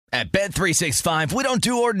At Bet365, we don't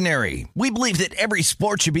do ordinary. We believe that every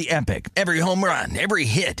sport should be epic. Every home run, every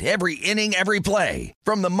hit, every inning, every play.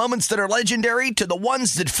 From the moments that are legendary to the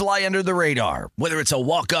ones that fly under the radar. Whether it's a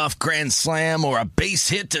walk-off grand slam or a base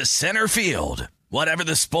hit to center field. Whatever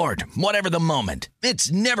the sport, whatever the moment.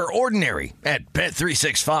 It's never ordinary at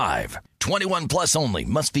Bet365. 21 plus only.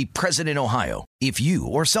 Must be present in Ohio. If you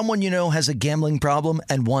or someone you know has a gambling problem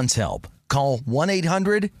and wants help, call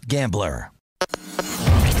 1-800-GAMBLER.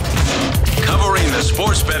 Covering the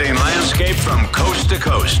sports betting landscape from coast to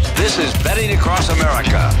coast. This is Betting Across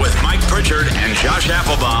America with Mike Pritchard and Josh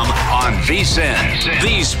Applebaum on VSiN,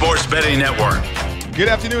 the sports betting network. Good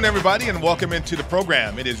afternoon, everybody, and welcome into the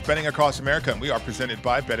program. It is Betting Across America, and we are presented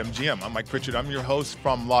by BetMGM. I'm Mike Pritchard. I'm your host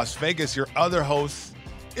from Las Vegas. Your other host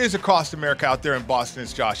is across America out there in Boston.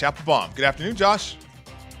 It's Josh Applebaum. Good afternoon, Josh.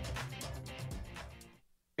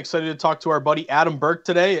 Excited to talk to our buddy Adam Burke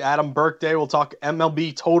today. Adam Burke Day. We'll talk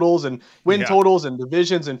MLB totals and win totals and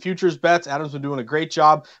divisions and futures bets. Adam's been doing a great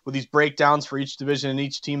job with these breakdowns for each division and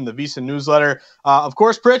each team in the VSiN newsletter. Of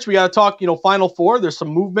course, Pritch, we got to talk, Final Four. There's some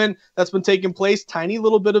movement that's been taking place. Tiny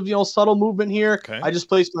little bit of, subtle movement here. Okay. I just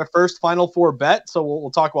placed my first Final Four bet, so we'll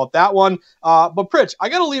talk about that one. But Pritch, I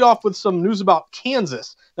got to lead off with some news about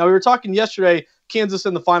Kansas. Now, we were talking yesterday, Kansas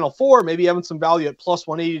in the Final Four, maybe having some value at plus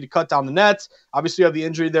 180 to cut down the nets. Obviously, you have the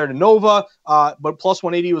injury there to Nova, but plus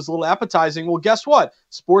 180 was a little appetizing. Well, guess what?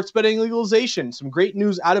 Sports betting legalization. Some great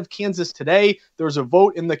news out of Kansas today. There was a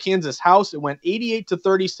vote in the Kansas House. It went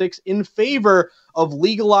 88-36 in favor of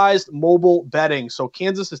legalized mobile betting. So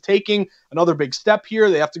Kansas is taking another big step here.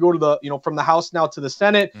 They have to go to the, from the House now to the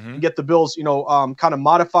Senate and get the bills, kind of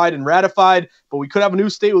modified and ratified. But we could have a new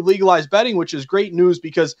state with legalized betting, which is great news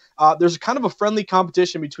because there's kind of a friendly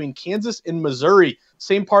competition between Kansas and Missouri.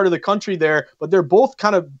 Same part of the country there, but they're both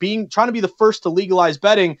kind of trying to be the first to legalize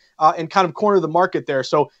betting and kind of corner the market there.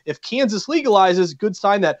 So if Kansas legalizes, good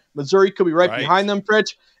sign that Missouri could be right behind them,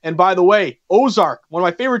 Pritch. And by the way, Ozark, one of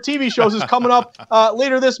my favorite TV shows, is coming up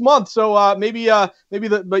later this month. So maybe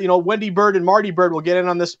Wendy Bird and Marty Bird will get in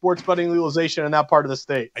on this sports betting legalization in that part of the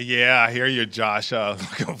state. Yeah, I hear you, Josh.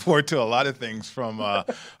 Looking forward to a lot of things from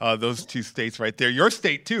those two states right there. Your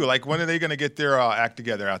state too. Like, when are they going to get their act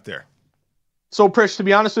together out there? So, Pritch, to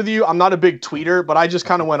be honest with you, I'm not a big tweeter, but I just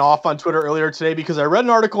kind of went off on Twitter earlier today because I read an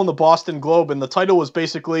article in the Boston Globe, and the title was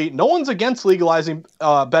basically, no one's against legalizing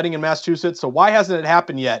betting in Massachusetts, so why hasn't it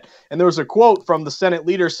happened yet? And there was a quote from the Senate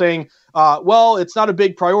leader saying, well, it's not a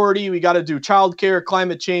big priority. We got to do childcare,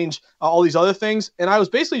 climate change, all these other things. And I was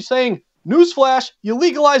basically saying, newsflash, you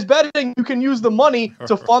legalize betting, you can use the money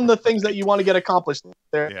to fund the things that you want to get accomplished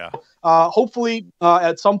there. Yeah. Hopefully,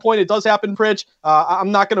 at some point it does happen, Pritch.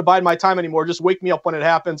 I'm not going to bide my time anymore. Just wake me up when it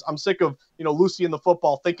happens. I'm sick of, Lucy and the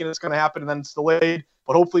football thinking it's going to happen and then it's delayed.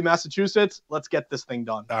 But hopefully, Massachusetts, let's get this thing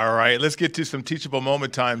done. All right, let's get to some teachable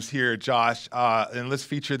moment times here, Josh, and let's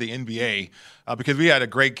feature the NBA because we had a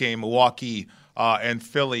great game, Milwaukee and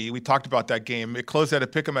Philly. We talked about that game. It closed at a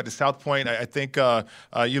pick 'em at the South Point. I think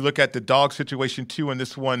you look at the dog situation too in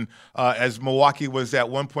this one, as Milwaukee was at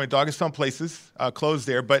 1 point dog in some places, closed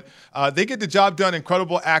there. But they get the job done.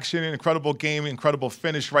 Incredible action, incredible game, incredible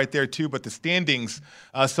finish right there too. But the standings,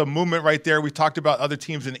 some movement right there. We talked about other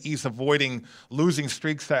teams in the East avoiding losing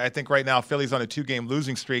streaks. I think right now Philly's on a 2-game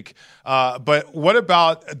losing streak. But what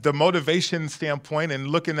about the motivation standpoint and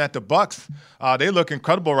looking at the Bucks? They look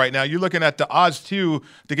incredible right now. You're looking at the odds too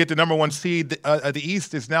to get the number 1 seed. The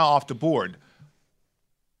East is now off the board.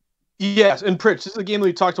 Yes, and Pritch, this is a game that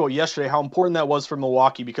we talked about yesterday, how important that was for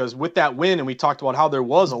Milwaukee, because with that win, and we talked about how there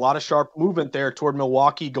was a lot of sharp movement there toward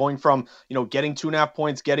Milwaukee, going from, getting 2.5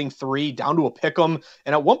 points, getting 3, down to a pick'em.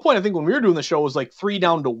 And at one point, I think when we were doing the show, it was like 3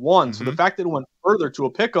 down to 1. So the fact that it went further to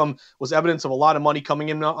a pick'em was evidence of a lot of money coming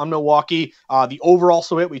in on Milwaukee. The over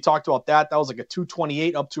also hit. We talked about that. That was like a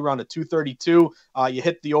 228 up to around a 232. You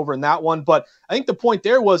hit the over in that one. But I think the point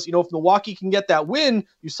there was, if Milwaukee can get that win,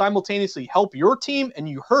 you simultaneously help your team and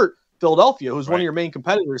you hurt Philadelphia, who's one of your main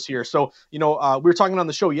competitors here. So, we were talking on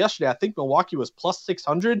the show yesterday. I think Milwaukee was plus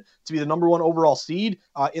 600 to be the number 1 overall seed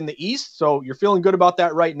in the East. So you're feeling good about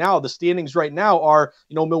that right now. The standings right now are,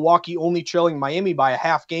 Milwaukee only trailing Miami by a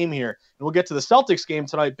half game here. And we'll get to the Celtics game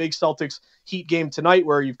tonight, big Celtics Heat game tonight,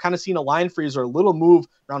 where you've kind of seen a line freeze or a little move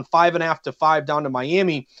around 5.5 to 5 down to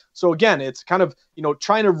Miami. So again, it's kind of,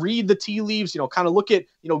 trying to read the tea leaves, kind of look at,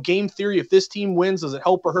 game theory. If this team wins, does it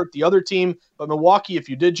help or hurt the other team? But Milwaukee, if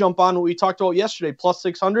you did jump on what we talked about yesterday, plus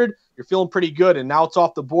 600, you're feeling pretty good. And now it's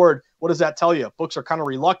off the board. What does that tell you? Books are kind of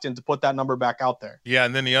reluctant to put that number back out there. Yeah,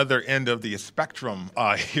 and then the other end of the spectrum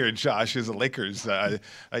here, Josh, is the Lakers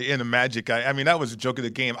in the Magic. I mean, that was a joke of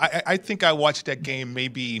the game. I think I watched that game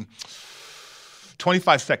maybe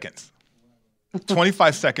 25 seconds.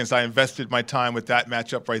 25 seconds, I invested my time with that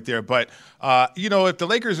matchup right there. But, if the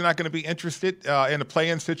Lakers are not going to be interested in a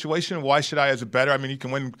play-in situation, why should I as a bettor? I mean, you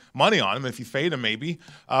can win money on them if you fade them maybe.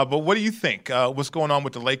 But what do you think? What's going on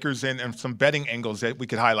with the Lakers and some betting angles that we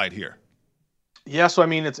could highlight here? Yeah, so I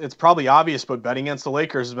mean, it's probably obvious, but betting against the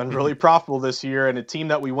Lakers has been really profitable this year, and a team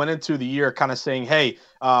that we went into the year kind of saying, hey,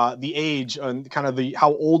 the age and kind of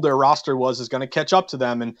how old their roster was is going to catch up to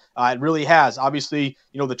them, and it really has. Obviously,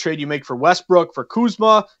 the trade you make for Westbrook, for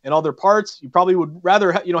Kuzma, and other parts, you probably would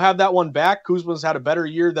rather have that one back. Kuzma's had a better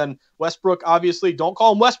year than Westbrook, obviously. Don't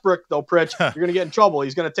call him Westbrook, though, Pritch. You're going to get in trouble.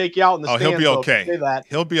 He's going to take you out in the stands. He'll be okay. So say that.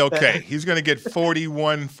 He'll be okay. He's going to get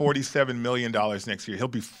 $47 million next year. He'll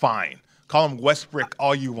be fine. Call him Westbrook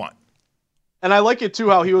all you want. And I like it, too,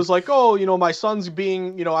 how he was like, my son's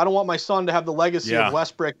being, I don't want my son to have the legacy of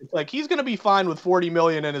Westbrook. It's like, he's going to be fine with $40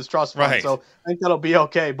 million in his trust fund. Right. So I think that'll be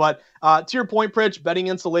okay. But to your point, Pritch, betting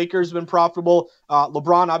against the Lakers has been profitable.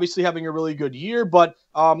 LeBron obviously having a really good year. But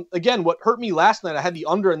again, what hurt me last night, I had the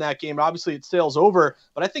under in that game. Obviously, it sails over.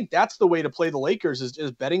 But I think that's the way to play the Lakers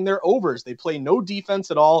is betting their overs. They play no defense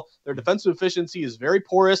at all. Their defensive efficiency is very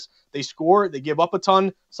porous. They score. They give up a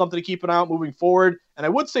ton. Something to keep an eye out moving forward. And I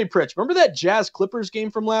would say, Pritch, remember that Jazz-Clippers game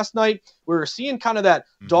from last night? We were seeing kind of that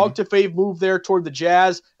dog-to-fave move there toward the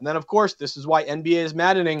Jazz. And then, of course, this is why NBA is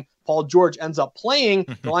maddening. Paul George ends up playing.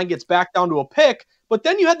 The line gets back down to a pick. But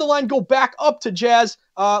then you had the line go back up to Jazz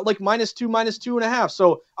like -2, -2.5.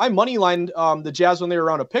 So I moneylined the Jazz when they were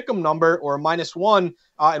around a pick'em number or a -1.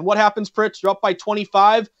 And what happens, Pritch? They're up by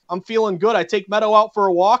 25. I'm feeling good. I take Meadow out for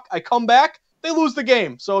a walk. I come back. They lose the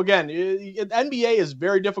game. So again, NBA is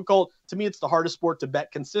very difficult. To me, it's the hardest sport to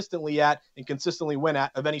bet consistently at and consistently win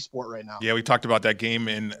at of any sport right now. Yeah, we talked about that game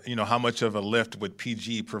and how much of a lift would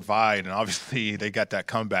PG provide, and obviously they got that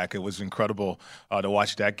comeback. It was incredible to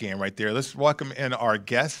watch that game right there. Let's welcome in our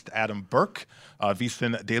guest, Adam Burke,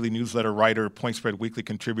 VSiN Daily Newsletter writer, Point Spread Weekly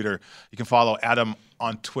contributor. You can follow Adam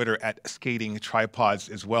on Twitter at Skating Tripods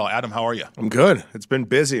as well. Adam, how are you? I'm good. It's been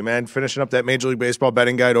busy, man. Finishing up that Major League Baseball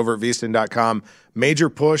betting guide over at vsin.com. Major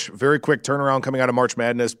push, very quick turnaround coming out of March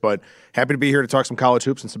Madness, but happy to be here to talk some college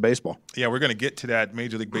hoops and some baseball. Yeah, we're going to get to that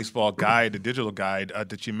Major League Baseball guide, the digital guide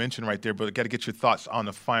that you mentioned right there, but got to get your thoughts on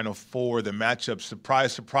the Final Four, the matchups.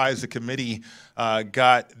 Surprise, surprise, the committee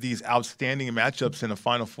got these outstanding matchups in the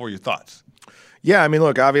Final Four. Your thoughts? Yeah, I mean,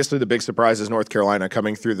 look, obviously the big surprise is North Carolina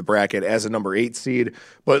coming through the bracket as a number 8 seed.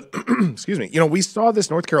 But, excuse me, we saw this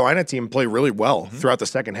North Carolina team play really well throughout the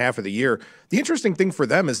second half of the year. The interesting thing for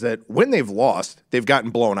them is that when they've lost, they've gotten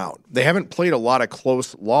blown out. They haven't played a lot of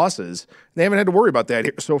close losses. They haven't had to worry about that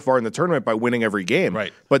here so far in the tournament by winning every game.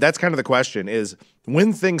 Right. But that's kind of the question is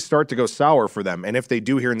when things start to go sour for them, and if they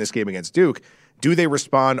do here in this game against Duke, do they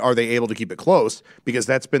respond? Are they able to keep it close? Because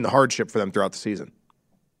that's been the hardship for them throughout the season.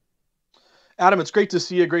 Adam, it's great to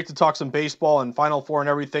see you. Great to talk some baseball and Final Four and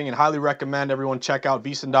everything, and highly recommend everyone check out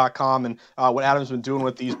vsin.com and what Adam's been doing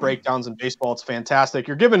with these breakdowns in baseball. It's fantastic.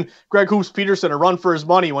 You're giving Greg Hoops Peterson a run for his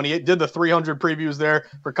money when he did the 300 previews there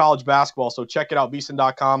for college basketball, so check it out,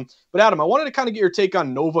 vsin.com. But Adam, I wanted to kind of get your take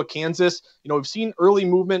on Nova, Kansas. We've seen early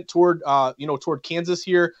movement toward Kansas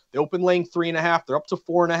here. They opened laying 3.5. They're up to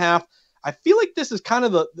 4.5. I feel like this is kind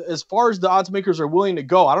of as far as the odds makers are willing to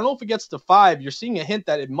go. I don't know if it gets to 5. You're seeing a hint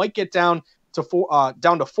that it might get down to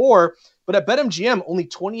 4, but at BetMGM, only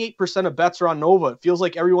 28% of bets are on Nova. It feels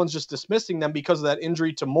like everyone's just dismissing them because of that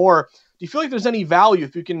injury to Moore. Do you feel like there's any value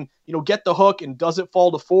if you can, get the hook and does it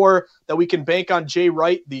fall to 4 that we can bank on Jay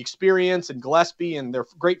Wright, the experience, and Gillespie and their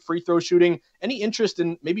great free throw shooting? Any interest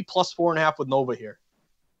in maybe plus 4.5 with Nova here?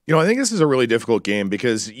 I think this is a really difficult game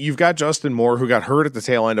because you've got Justin Moore who got hurt at the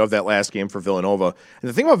tail end of that last game for Villanova. And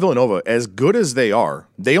the thing about Villanova, as good as they are,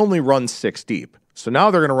 they only run 6 deep. So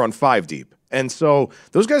now they're going to run 5 deep. And so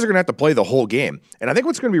those guys are going to have to play the whole game. And I think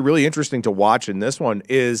what's going to be really interesting to watch in this one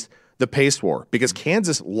is the pace war because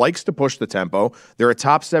Kansas likes to push the tempo. They're a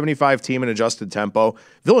top 75 team in adjusted tempo.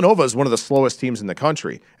 Villanova is one of the slowest teams in the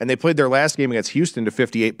country, and they played their last game against Houston to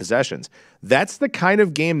 58 possessions. That's the kind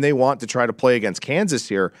of game they want to try to play against Kansas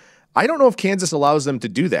here. I don't know if Kansas allows them to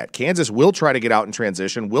do that. Kansas will try to get out in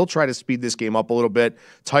transition, will try to speed this game up a little bit,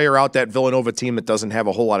 tire out that Villanova team that doesn't have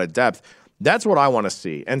a whole lot of depth. That's what I want to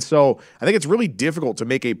see. And so I think it's really difficult to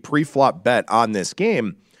make a pre-flop bet on this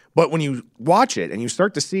game. But when you watch it and you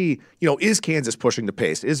start to see, is Kansas pushing the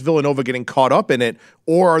pace? Is Villanova getting caught up in it?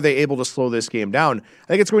 Or are they able to slow this game down? I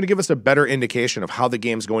think it's going to give us a better indication of how the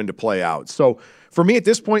game's going to play out. So for me at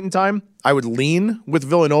this point in time, I would lean with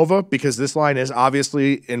Villanova because this line is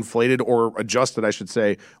obviously inflated or adjusted, I should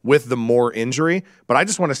say, with the more injury. But I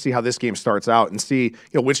just want to see how this game starts out and see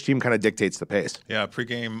which team kind of dictates the pace. Yeah,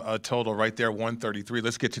 pregame total right there, 133.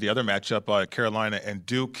 Let's get to the other matchup, Carolina and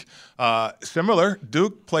Duke. Similar,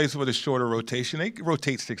 Duke plays with a shorter rotation. They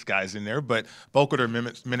rotate 6 guys in there, but bulk of their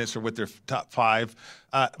minutes are with their top 5.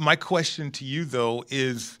 My question to you, though,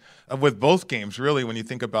 is with both games, really, when you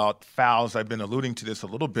think about fouls, I've been alluding to this a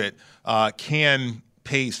little bit, can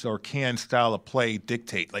pace or can style of play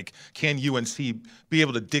dictate? Like, can UNC be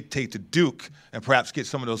able to dictate to Duke and perhaps get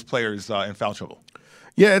some of those players in foul trouble?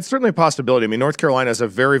 Yeah, it's certainly a possibility. I mean, North Carolina is a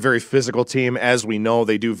very, very physical team. As we know,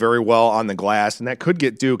 they do very well on the glass, and that could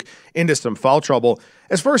get Duke into some foul trouble.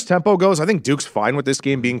 As far as tempo goes, I think Duke's fine with this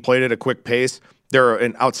game being played at a quick pace. They're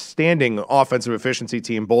an outstanding offensive efficiency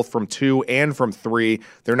team, both from 2 and from 3.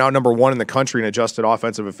 They're now number 1 in the country in adjusted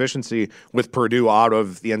offensive efficiency with Purdue out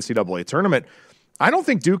of the NCAA tournament. I don't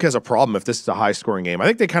think Duke has a problem if this is a high-scoring game. I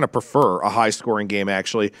think they kind of prefer a high-scoring game,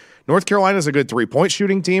 actually. North Carolina is a good three-point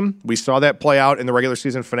shooting team. We saw that play out in the regular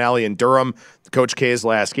season finale in Durham, Coach K's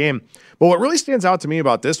last game. But what really stands out to me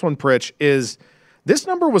about this one, Pritch, is this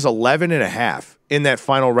number was 11.5 in that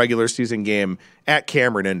final regular season game at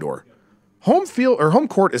Cameron Indoor. Home field or home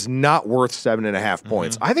court is not worth 7.5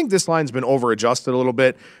 points. I think this line's been over-adjusted a little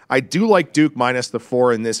bit. I do like Duke minus the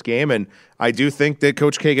 4 in this game, and I do think that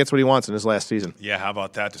Coach K gets what he wants in his last season. Yeah, how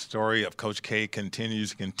about that? The story of Coach K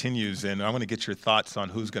continues, and I'm going to get your thoughts on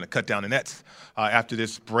who's going to cut down the nets after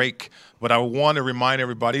this break. But I want to remind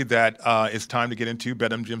everybody that it's time to get into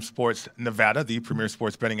BetMGM Sports Nevada, the premier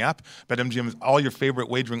sports betting app. BetMGM is all your favorite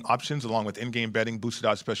wagering options, along with in-game betting, boosted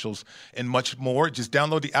odds specials, and much more. Just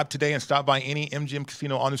download the app today and stop by any MGM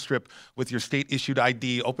casino on the Strip with your state-issued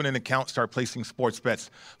ID. Open an account, start placing sports bets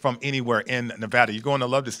from anywhere in Nevada. You're going to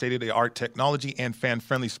love the state-of-the-art technology and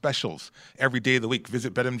fan-friendly specials every day of the week.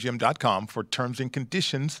 Visit BetMGM.com for terms and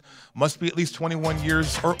conditions. Must be at least 21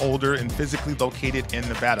 years or older and physically located in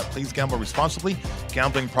Nevada. Please gamble responsibly.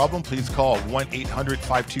 Gambling problem? Please call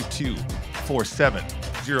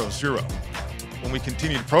 1-800-522-4700. When we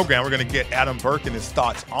continue the program, we're going to get Adam Burke and his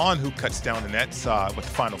thoughts on who cuts down the nets with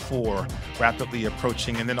the Final Four rapidly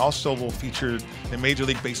approaching. And then also we'll feature the Major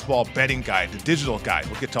League Baseball betting guide, the digital guide.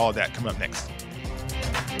 We'll get to all of that coming up next.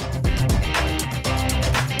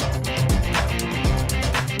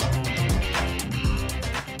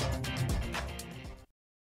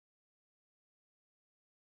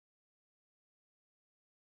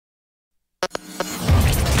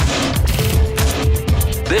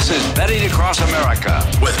 This is Betting Across America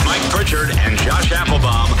with Mike Pritchard and Josh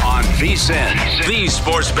Applebaum on VSiN, the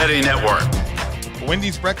Sports Betting Network.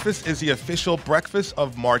 Wendy's Breakfast is the official breakfast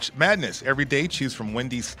of March Madness. Every day, choose from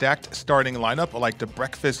Wendy's stacked starting lineup like the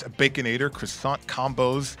Breakfast Baconator, croissant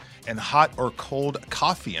combos, and hot or cold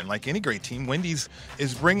coffee. And like any great team, Wendy's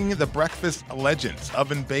is bringing the breakfast legends: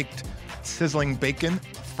 oven-baked, sizzling bacon,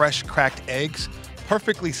 fresh cracked eggs,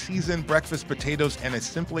 perfectly seasoned breakfast potatoes, and a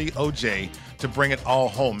Simply OJ to bring it all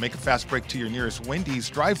home. Make a fast break to your nearest Wendy's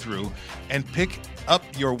drive-thru and pick up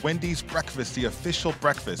your Wendy's Breakfast, the official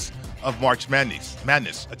breakfast of March Madness.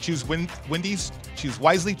 Choose Wendy's, choose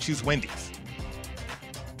wisely, choose Wendy's.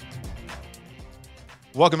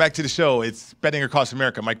 Welcome back to the show. It's Betting Across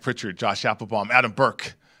America. Mike Pritchard, Josh Applebaum, Adam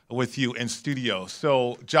Burke with you in studio.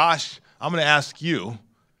 So, Josh, I'm going to ask you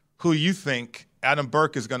who you think Adam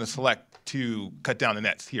Burke is going to select to cut down the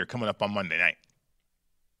nets here coming up on Monday night.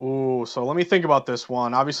 Ooh, so let me think about this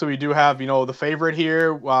one. Obviously, we do have, the favorite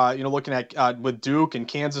here, looking at with Duke and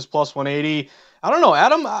Kansas plus 180. I don't know,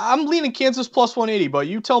 Adam, I'm leaning Kansas plus 180, but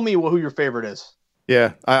you tell me who your favorite is.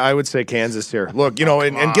 Yeah, I would say Kansas here. Look,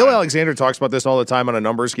 and Gil Alexander talks about this all the time on a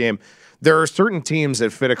numbers game. There are certain teams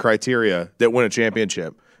that fit a criteria that win a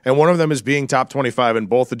championship, and one of them is being top 25 in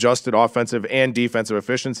both adjusted offensive and defensive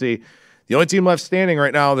efficiency. The only team left standing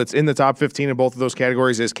right now that's in the top 15 in both of those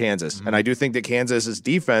categories is Kansas. Mm-hmm. And I do think that Kansas's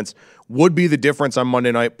defense would be the difference on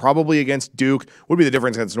Monday night, probably against Duke, would be the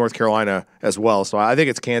difference against North Carolina as well. So I think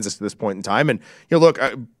it's Kansas at this point in time. And, look,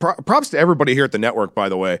 props to everybody here at the network, by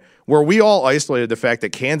the way, where we all isolated the fact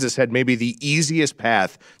that Kansas had maybe the easiest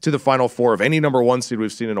path to the Final Four of any number 1 seed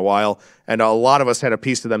we've seen in a while. And a lot of us had a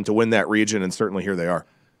piece of them to win that region, and certainly here they are.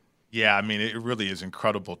 Yeah, I mean, it really is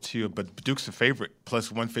incredible, too. But Duke's a favorite, plus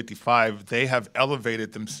 155. They have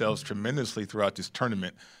elevated themselves tremendously throughout this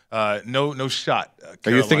tournament. No shot. Carolina.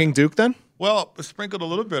 Are you thinking Duke, then? Well, I sprinkled a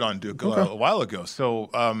little bit on Duke a while ago, so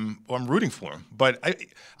I'm rooting for him. But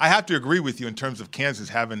I have to agree with you in terms of Kansas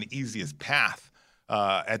having the easiest path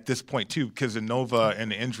at this point, too, because of Nova and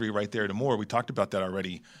the injury right there to Moore. We talked about that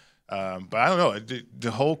already. But I don't know.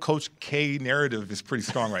 The whole Coach K narrative is pretty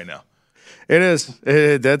strong right now. It is.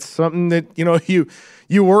 That's something that,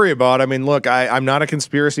 you worry about. I mean, look, I'm not a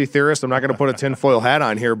conspiracy theorist. I'm not going to put a tinfoil hat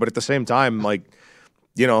on here, but at the same time, like,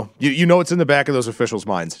 you know it's in the back of those officials'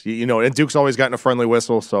 minds. And Duke's always gotten a friendly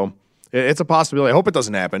whistle, so it's a possibility. I hope it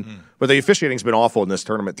doesn't happen, but the officiating's been awful in this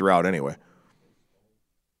tournament throughout anyway.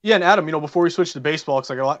 Yeah, and Adam, before we switch to baseball, because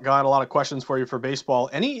I got a lot of questions for you for baseball,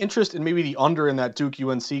 any interest in maybe the under in that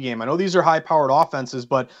Duke-UNC game? I know these are high-powered offenses,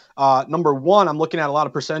 but number one, I'm looking at a lot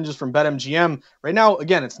of percentages from BetMGM. Right now,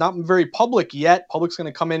 again, it's not very public yet. Public's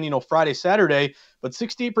going to come in, Friday, Saturday, but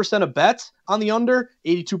 68% of bets on the under,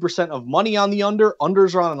 82% of money on the under.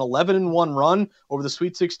 Unders are on an 11-1 run over the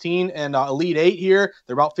Sweet 16 and Elite 8 here.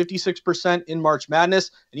 They're about 56% in March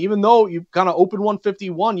Madness. And even though you kind of opened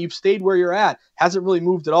 151, you've stayed where you're at. Hasn't really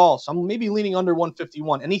moved at all. So I'm maybe leaning under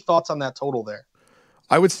 151. Any thoughts on that total there?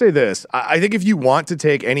 I would say this. I think if you want to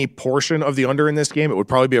take any portion of the under in this game, it would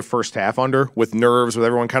probably be a first half under with nerves, with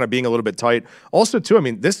everyone kind of being a little bit tight. Also, too, I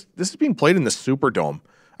mean, this is being played in the Superdome.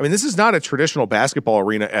 I mean, this is not a traditional basketball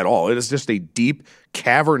arena at all. It is just a deep,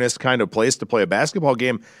 cavernous kind of place to play a basketball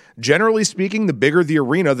game. Generally speaking, the bigger the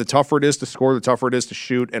arena, the tougher it is to score, the tougher it is to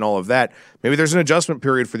shoot, and all of that. Maybe there's an adjustment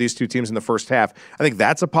period for these two teams in the first half. I think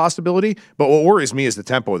that's a possibility, but what worries me is the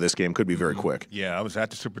tempo of this game could be very quick. Yeah, I was at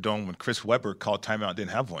the Superdome when Chris Webber called timeout,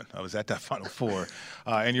 didn't have one. I was at that Final Four,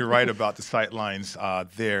 and you're right about the sight lines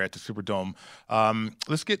there at the Superdome.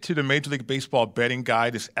 Let's get to the Major League Baseball betting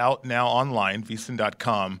guide. It's out now online,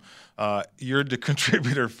 vsin.com. You're the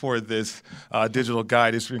contributor for this digital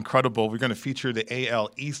guide. It's incredible. We're going to feature the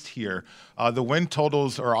AL East here. The win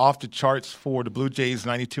totals are off the charts for the Blue Jays,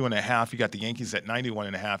 92.5. You got the Yankees at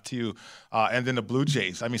 91.5 too. And then the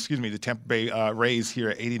the Tampa Bay Rays here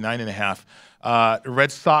at 89.5. The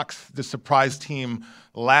Red Sox, the surprise team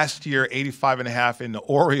last year, 85.5. And the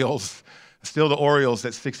Orioles, still the Orioles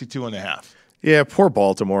at 62.5. Yeah, poor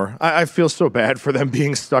Baltimore. I feel so bad for them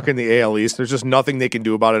being stuck in the AL East. There's just nothing they can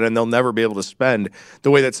do about it, and they'll never be able to spend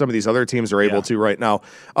the way that some of these other teams are able to right now.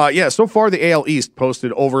 So far the AL East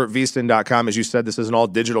posted over at vsin.com. As you said, this is an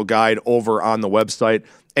all-digital guide over on the website.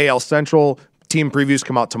 AL Central, team previews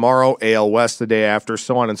come out tomorrow, AL West the day after,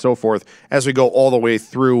 so on and so forth, as we go all the way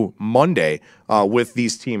through Monday with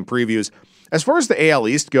these team previews. As far as the AL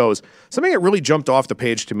East goes, something that really jumped off the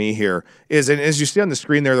page to me here is, and as you see on the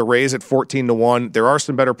screen there, the Rays at 14-1. There are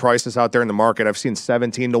some better prices out there in the market. I've seen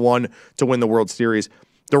 17-1 to win the World Series.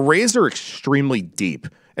 The Rays are extremely deep.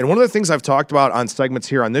 And one of the things I've talked about on segments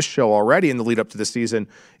here on this show already in the lead up to the season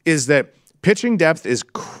is that pitching depth is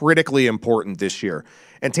critically important this year.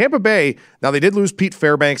 And Tampa Bay, now they did lose Pete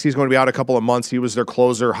Fairbanks. He's going to be out a couple of months. He was their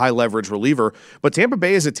closer, high-leverage reliever. But Tampa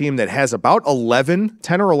Bay is a team that has about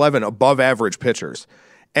 10 or 11 above-average pitchers.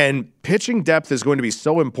 And pitching depth is going to be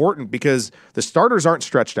so important because the starters aren't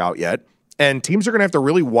stretched out yet. And teams are going to have to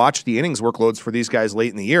really watch the innings workloads for these guys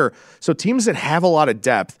late in the year. So teams that have a lot of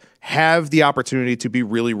depth have the opportunity to be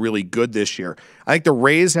really, really good this year. I think the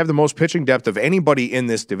Rays have the most pitching depth of anybody in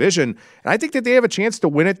this division, and I think that they have a chance to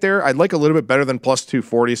win it there. I'd like a little bit better than plus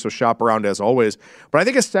 240, so shop around as always. But I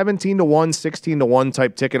think a 17-1, 16-1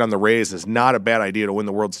 type ticket on the Rays is not a bad idea to win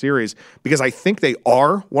the World Series because I think they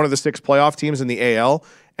are one of the 6 playoff teams in the AL,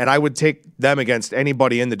 and I would take them against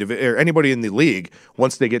anybody in the or anybody in the league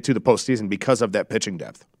once they get to the postseason because of that pitching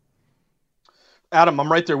depth. Adam,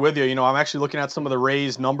 I'm right there with you. I'm actually looking at some of the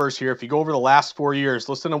Rays numbers here. If you go over the last 4 years,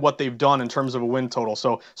 listen to what they've done in terms of a win total.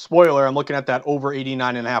 So, spoiler, I'm looking at that over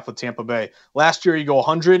 89.5 with Tampa Bay. Last year, you go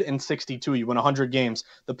 162. You win 100 games.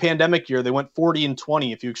 The pandemic year, they went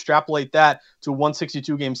 40-20. If you extrapolate that to a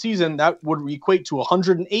 162-game season, that would equate to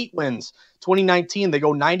 108 wins. 2019, they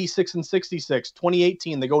go 96-66.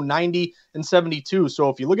 2018, they go 90-72. So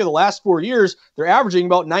if you look at the last 4 years, they're averaging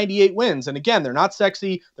about 98 wins. And again, they're not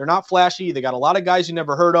sexy. They're not flashy. They got a lot of guys you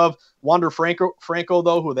never heard of. Wander Franco,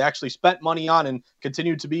 though, who they actually spent money on and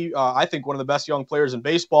continued to be, I think, one of the best young players in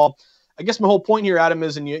baseball. I guess my whole point here, Adam,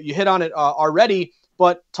 is, and you hit on it already,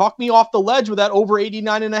 but talk me off the ledge with that over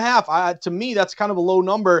 89.5. To me, that's kind of a low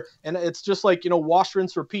number. And it's just like, wash,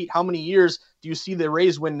 rinse, repeat. How many years do you see the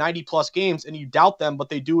Rays win 90-plus games and you doubt them, but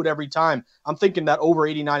they do it every time? I'm thinking that over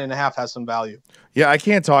 89.5 has some value. Yeah, I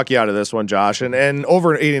can't talk you out of this one, Josh. And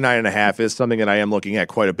over 89.5 is something that I am looking at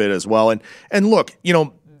quite a bit as well. And look,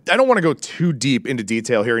 I don't want to go too deep into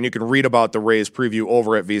detail here, and you can read about the Rays preview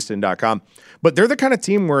over at vsin.com. But they're the kind of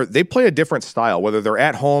team where they play a different style, whether they're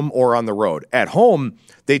at home or on the road. At home,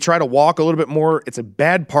 they try to walk a little bit more. It's a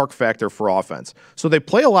bad park factor for offense. So they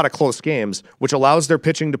play a lot of close games, which allows their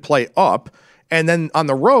pitching to play up. And then on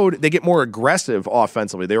the road, they get more aggressive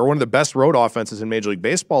offensively. They were one of the best road offenses in Major League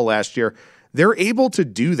Baseball last year. they're able to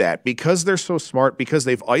do that because they're so smart, because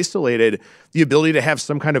they've isolated the ability to have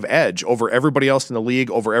some kind of edge over everybody else in the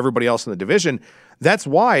league, over everybody else in the division. That's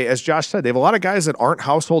why, as Josh said, they have a lot of guys that aren't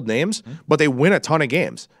household names, but they win a ton of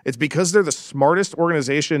games. It's because they're the smartest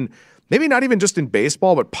organization, maybe not even just in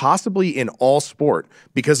baseball, but possibly in all sport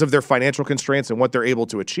because of their financial constraints and what they're able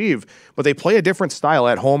to achieve. But they play a different style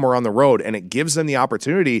at home or on the road, and it gives them the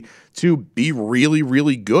opportunity to be really,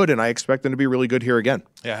 really good, and I expect them to be really good here again.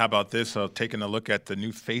 Yeah, how about this? Taking a look at the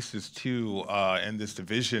new faces, too, in this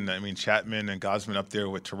division. I mean, Chapman and Gausman up there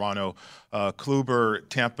with Toronto, Kluber,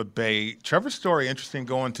 Tampa Bay. Trevor Story, interesting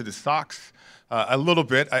going to the Sox. A little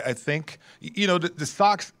bit, I think. You know, the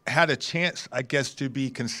Sox had a chance, I guess, to be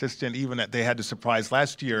consistent, even that they had the surprise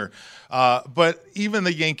last year. But even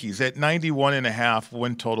the Yankees at 91.5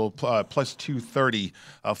 win total, plus 230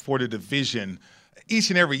 for the division. Each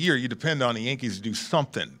and every year, you depend on the Yankees to do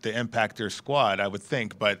something to impact their squad, I would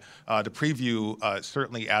think. But the preview,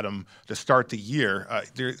 certainly, Adam, to start the year,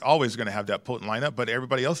 they're always going to have that potent lineup, but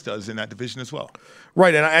everybody else does in that division as well.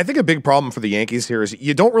 Right, and I think a big problem for the Yankees here is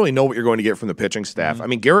you don't really know what you're going to get from the pitching staff. I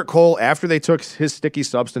mean, Garrett Cole, after they took his sticky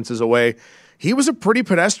substances away, he was a pretty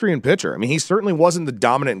pedestrian pitcher. I mean, he certainly wasn't the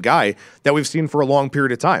dominant guy that we've seen for a long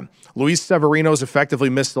period of time. Luis Severino's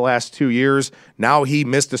effectively missed the last 2 years. Now he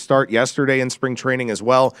missed a start yesterday in spring training as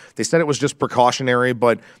well. They said it was just precautionary,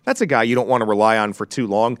 but that's a guy you don't want to rely on for too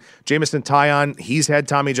long. Jameson Taillon, he's had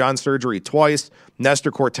Tommy John surgery twice.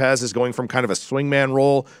 Nestor Cortez is going from kind of a swingman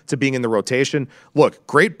role to being in the rotation. Look,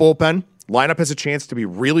 great bullpen. Lineup has a chance to be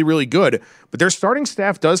really, really good, but their starting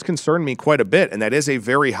staff does concern me quite a bit, and that is a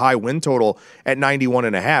very high win total at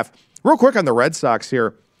 91.5. Real quick on the Red Sox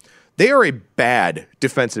here, they are a bad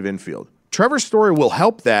defensive infield. Trevor Story will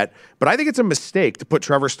help that, but I think it's a mistake to put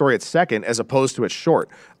Trevor Story at second as opposed to at short.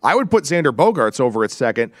 I would put Xander Bogaerts over at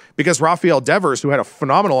second because Rafael Devers, who had a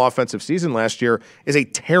phenomenal offensive season last year, is a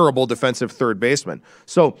terrible defensive third baseman.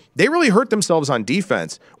 So they really hurt themselves on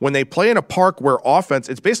defense when they play in a park where offense,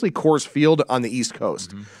 it's basically Coors Field on the East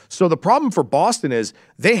Coast. So the problem for Boston is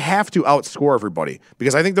they have to outscore everybody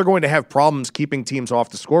because I think they're going to have problems keeping teams off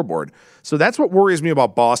the scoreboard. So that's what worries me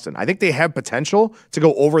about Boston. I think they have potential to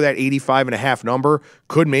go over that 85.5 number,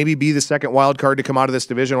 could maybe be the second wild card to come out of this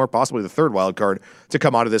division or possibly the third wild card to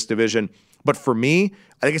come out of this division. But for me,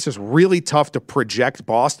 I think it's just really tough to project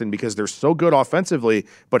Boston because they're so good offensively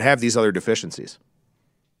but have these other deficiencies.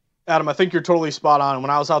 Adam, I think you're totally spot on.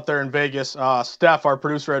 When I was out there in Vegas, Steph, our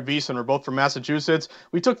producer at VSiN, we're both from Massachusetts.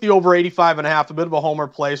 We took the over 85.5, a bit of a homer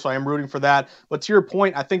play, so I am rooting for that. But to your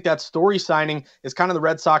point, I think that Story signing is kind of the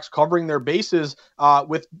Red Sox covering their bases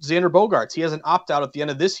with Xander Bogaerts. He has an opt-out at the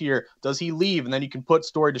end of this year. Does he leave? And then you can put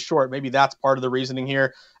Story to short. Maybe that's part of the reasoning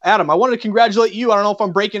here. Adam, I wanted to congratulate you. I don't know if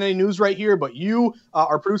I'm breaking any news right here, but you,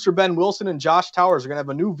 our producer Ben Wilson, and Josh Towers are going to have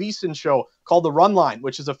a new VSiN show called The Run Line,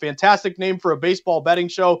 which is a fantastic name for a baseball betting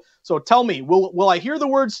show. So tell me, will I hear the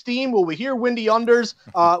word steam? Will we hear windy unders?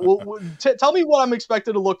 Tell me what I'm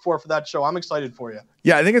expected to look for that show. I'm excited for you.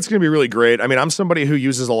 Yeah, I think it's going to be really great. I mean, I'm somebody who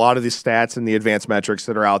uses a lot of these stats and the advanced metrics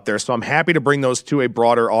that are out there, so I'm happy to bring those to a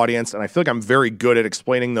broader audience, and I feel like I'm very good at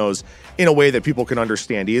explaining those in a way that people can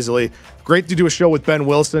understand easily. Great to do a show with Ben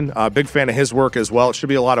Wilson. Big fan of his work as well. It should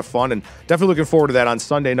be a lot of fun, and definitely looking forward to that on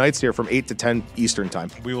Sunday nights here from 8 to 10 Eastern time.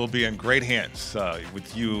 We will be in great hands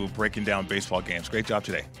with you breaking down baseball games. Great job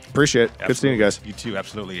today. Appreciate it. Absolutely. Good seeing you guys. You too,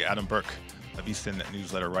 absolutely. Adam Burke, a VSiN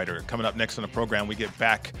newsletter writer. Coming up next on the program, we get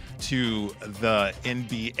back to the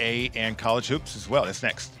NBA and college hoops as well. That's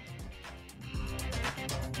next.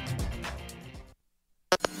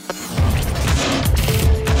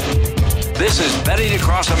 This is Betting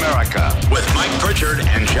Across America with Mike Pritchard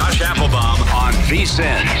and Josh Applebaum on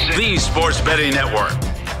VSiN, the Sports Betting Network.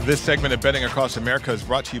 This segment of Betting Across America is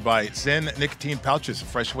brought to you by Zen Nicotine Pouches, a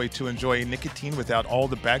fresh way to enjoy nicotine without all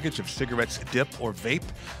the baggage of cigarettes, dip, or vape.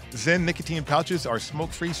 Zen Nicotine Pouches are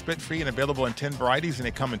smoke-free, spit-free, and available in 10 varieties, and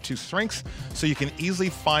they come in 2 strengths, so you can easily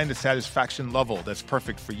find the satisfaction level that's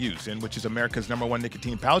perfect for you. Zen, which is America's #1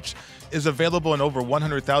 nicotine pouch, is available in over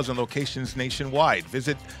 100,000 locations nationwide.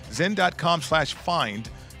 Visit zen.com/find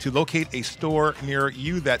to locate a store near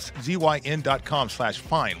you. That's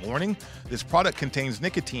zyn.com/find. Warning, this product contains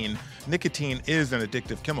nicotine. Nicotine is an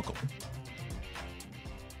addictive chemical.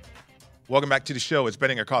 Welcome back to the show. It's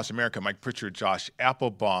Betting Across America. Mike Pritchard, Josh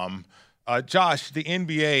Applebaum. Josh, the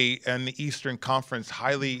NBA and the Eastern Conference,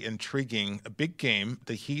 highly intriguing. A big game,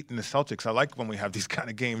 the Heat and the Celtics. I like when we have these kind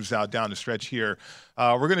of games out down the stretch here.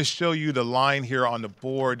 We're going to show you the line here on the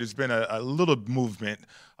board. There's been a little movement.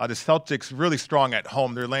 The Celtics really strong at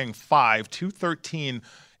home. They're laying 5,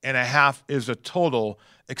 213.5 is a total.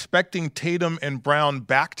 Expecting Tatum and Brown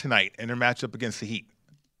back tonight in their matchup against the Heat.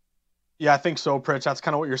 Yeah, I think so, Pritch. That's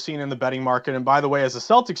kind of what you're seeing in the betting market. And by the way, as a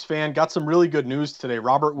Celtics fan, got some really good news today.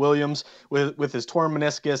 Robert Williams, with his torn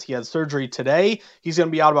meniscus, he had surgery today. He's going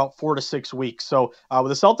to be out about 4 to 6 weeks. So with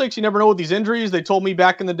the Celtics, you never know with these injuries. They told me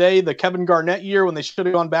back in the day, the Kevin Garnett year, when they should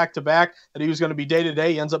have gone back-to-back, that he was going to be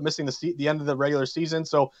day-to-day. He ends up missing the end of the regular season.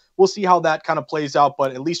 So we'll see how that kind of plays out.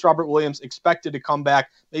 But at least Robert Williams expected to come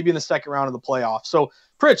back maybe in the second round of the playoffs. So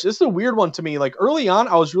Pritch, this is a weird one to me. Like early on,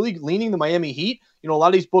 I was really leaning the Miami Heat. A lot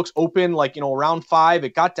of these books open like, around 5.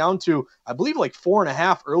 It got down to, I believe, like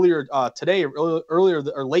 4.5 earlier today, earlier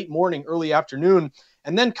or late morning, early afternoon.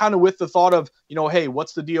 And then kind of with the thought of, hey,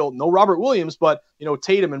 what's the deal? No Robert Williams, but,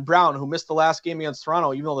 Tatum and Brown, who missed the last game against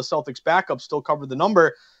Toronto, even though the Celtics backup still covered the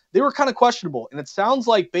number, they were kind of questionable. And it sounds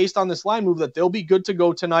like based on this line move that they'll be good to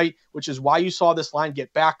go tonight, which is why you saw this line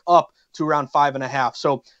get back up to around 5.5.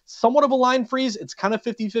 So somewhat of a line freeze. It's kind of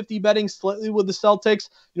 50-50 betting slightly with the Celtics.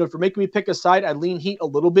 If you're making me pick a side, I'd lean Heat a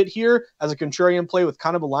little bit here as a contrarian play with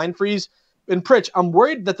kind of a line freeze. And Pritch, I'm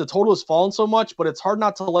worried that the total has fallen so much, but it's hard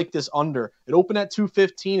not to like this under. It opened at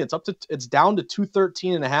 215. It's down to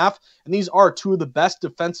 213.5. And these are two of the best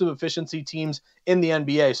defensive efficiency teams in the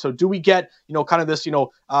NBA. So do we get, kind of this,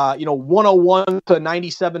 101 to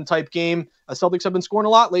 97 type game? Celtics have been scoring a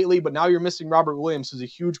lot lately, but now you're missing Robert Williams, who's a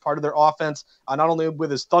huge part of their offense, not only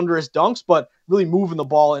with his thunderous dunks, but really moving the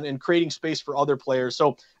ball and creating space for other players.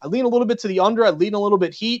 So I lean a little bit to the under. I lean a little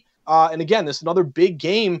bit Heat. And again, this is another big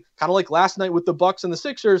game, kind of like last night with the Bucks and the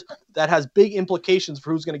Sixers, that has big implications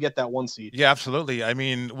for who's going to get that 1 seed. Yeah, absolutely. I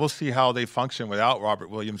mean, we'll see how they function without Robert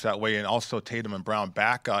Williams that way, and also Tatum and Brown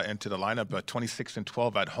back into the lineup.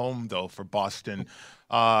 26-12 at home, though, for Boston.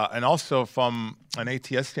 And also from an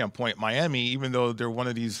ATS standpoint, Miami, even though they're one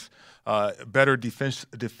of these better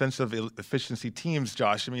defensive efficiency teams,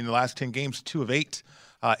 Josh, I mean, the last 10 games, 2 of 8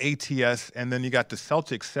 ATS, and then you got the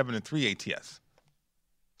Celtics 7-3 ATS.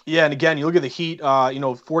 Yeah, and again, you look at the Heat,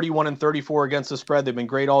 41-34 against the spread. They've been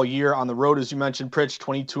great all year. On the road, as you mentioned, Pritch,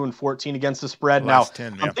 22-14 against the spread. Last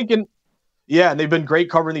 10, I'm thinking, and they've been great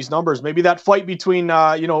covering these numbers. Maybe that fight between,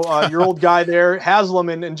 your old guy there, Haslam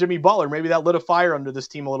and Jimmy Butler, maybe that lit a fire under this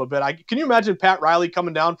team a little bit. Can you imagine Pat Riley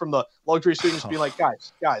coming down from the luxury suite and just being like,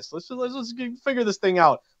 guys, let's just figure this thing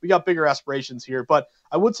out. We got bigger aspirations here. But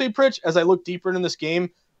I would say, Pritch, as I look deeper into this game,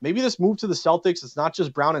 maybe this move to the Celtics, it's not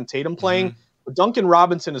just Brown and Tatum playing. Mm-hmm. But Duncan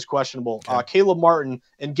Robinson is questionable. Okay. Caleb Martin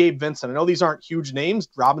and Gabe Vincent. I know these aren't huge names.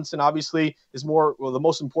 Robinson obviously is the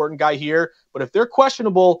most important guy here. But if they're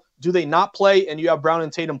questionable, do they not play and you have Brown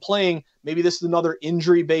and Tatum playing? Maybe this is another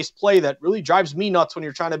injury-based play that really drives me nuts when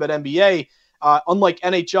you're trying to bet NBA. Unlike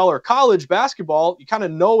NHL or college basketball, you kind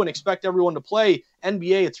of know and expect everyone to play.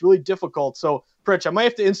 NBA, it's really difficult. So, Pritch, I might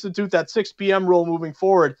have to institute that 6 p.m. rule moving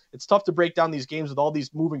forward. It's tough to break down these games with all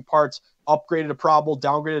these moving parts. Upgraded to probable,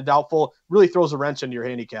 downgraded doubtful, really throws a wrench into your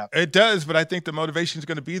handicap. It does, but I think the motivation is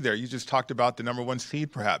going to be there. You just talked about the number 1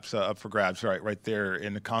 seed perhaps up for grabs right there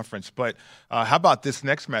in the conference. But how about this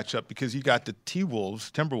next matchup? Because you got the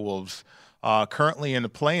Timberwolves, currently in the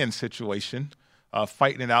play-in situation,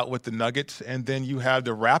 fighting it out with the Nuggets, and then you have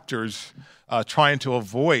the Raptors trying to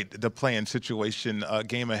avoid the play-in situation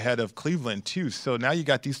game ahead of Cleveland too. So now you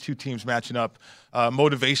got these two teams matching up.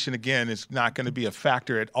 Motivation, again, is not going to be a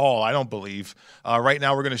factor at all, I don't believe. Right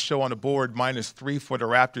now we're going to show on the board -3 for the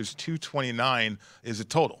Raptors, 229 is the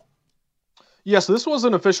total. Yeah, so this was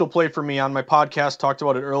an official play for me on my podcast. Talked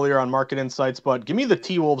about it earlier on Market Insights, but give me the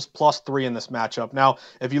T-Wolves +3 in this matchup. Now,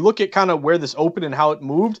 if you look at kind of where this opened and how it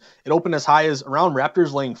moved, it opened as high as around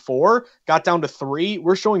Raptors laying 4, got down to 3.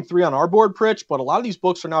 We're showing 3 on our board, Pritch, but a lot of these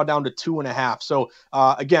books are now down to 2.5. So,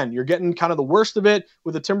 again, you're getting kind of the worst of it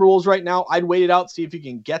with the Timberwolves right now. I'd wait it out, see if you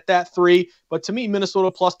can get that 3. But to me,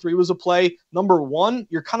 Minnesota +3 was a play. Number 1,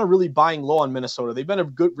 you're kind of really buying low on Minnesota. They've been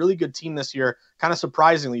a really good team this year. Kind of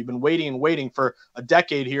surprisingly, you've been waiting for a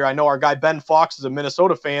decade here. I know our guy Ben Fox is a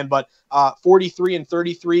Minnesota fan, but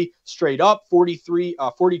 43-33 straight up,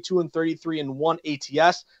 42-33-1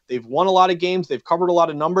 ATS. They've won a lot of games. They've covered a lot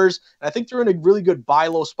of numbers. And I think they're in a really good buy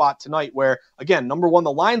low spot tonight where, again, number 1,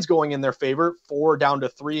 the line's going in their favor, 4 down to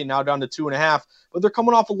 3 and now down to 2.5. But they're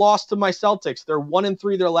coming off a loss to my Celtics. They're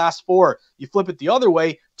 1-3 their last 4. You flip it the other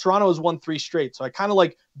way, Toronto has won 3 straight. So I kind of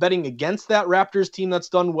like betting against that Raptors team that's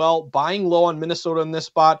done well, buying low on Minnesota in this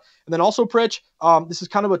spot. And then also, Pritch, this is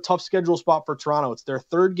kind of a tough schedule spot for Toronto. It's their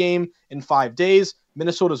 3rd game in 5 days.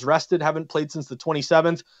 Minnesota's rested, haven't played since the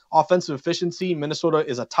 27th. Offensive efficiency, Minnesota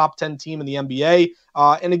is a top 10 team in the NBA.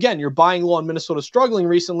 And again, you're buying low on Minnesota struggling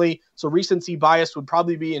recently, so recency bias would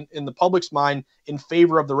probably be in the public's mind in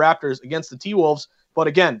favor of the Raptors against the T-Wolves. But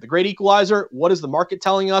again, the great equalizer, what is the market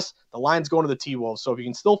telling us? The line's going to the T-Wolves. So if you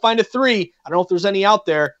can still find a 3, I don't know if there's any out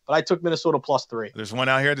there, but I took Minnesota +3. There's one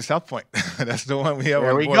out here at the South Point. That's the one we have.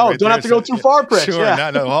 There we go. Right, don't have to go too far, Pritch. Sure, yeah.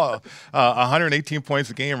 not at all. 118 points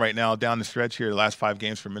a game right now down the stretch here. The last 5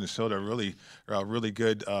 games for Minnesota. Really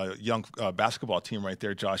good young basketball team right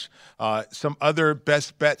there, Josh. Some other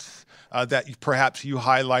best bets that perhaps you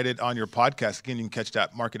highlighted on your podcast. Again, you can catch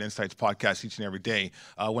that Market Insights podcast each and every day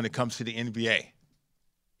when it comes to the NBA.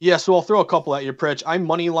 Yeah, so I'll throw a couple at you, Pritch. I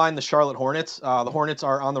moneyline the Charlotte Hornets. The Hornets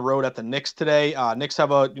are on the road at the Knicks today. Knicks have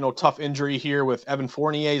a tough injury here with Evan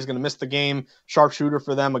Fournier. He's going to miss the game. Sharpshooter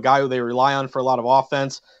for them, a guy who they rely on for a lot of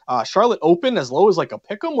offense. Charlotte open as low as like a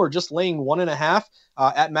pick'em. We're just laying 1.5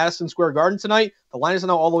 at Madison Square Garden tonight. The line is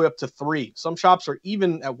now all the way up to 3. Some shops are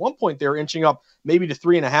even at one point they were inching up maybe to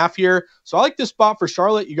 3.5 here. So I like this spot for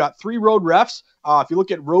Charlotte. You got 3 road refs. If you look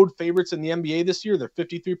at road favorites in the NBA this year, they're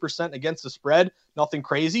 53% against the spread. Nothing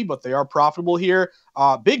crazy, but they are profitable here.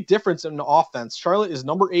 Big difference in the offense. Charlotte is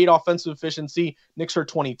number 8 offensive efficiency. Knicks are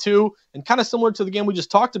 22. And kind of similar to the game we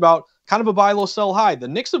just talked about, kind of a buy low, sell high. The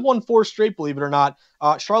Knicks have won 4 straight, believe it or not.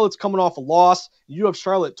 Charlotte's coming off a loss. You have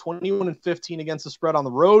Charlotte 21-15 against the spread on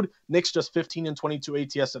the road. Knicks just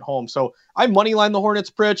 15-22 ATS at home. So I moneyline the Hornets,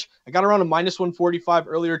 Pritch. I got around a -145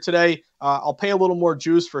 earlier today. I'll pay a little more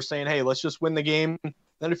juice for saying, hey, let's just win the game.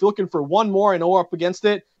 Then if you're looking for one more, I know we're up against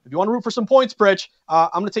it. If you want to root for some points, Pritch, I'm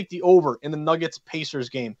going to take the over in the Nuggets-Pacers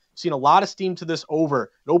game. I've seen a lot of steam to this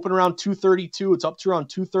over. It opened around 232. It's up to around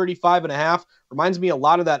 235.5. Reminds me a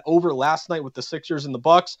lot of that over last night with the Sixers and the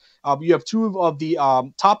Bucks. You have 2 of the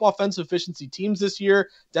top offensive efficiency teams this year.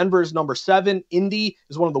 Denver is number 7. Indy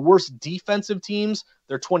is one of the worst defensive teams.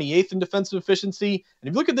 They're 28th in defensive efficiency. And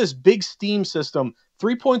if you look at this big steam system,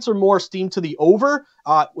 3 points or more steam to the over.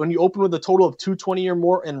 When you open with a total of 220 or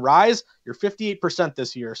more and rise, you're 58%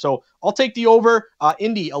 this year. So I'll take the over.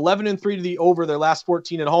 Indy 11-3 to the over their last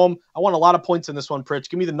 14 at home. I want a lot of points in this one, Pritch.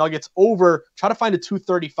 Give me the Nuggets over. Try to find a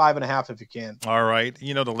 235.5 if you can. All right.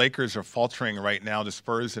 The Lakers are faltering right now. The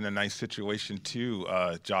Spurs in a nice situation too,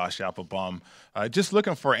 Josh Applebaum. Just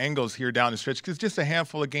looking for angles here down the stretch because just a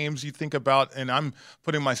handful of games you think about, and I'm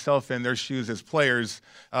putting myself in their shoes as players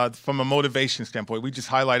from a motivation standpoint. We just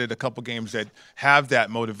highlighted a couple games that have that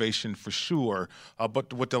motivation for sure.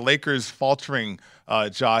 But with the Lakers faltering,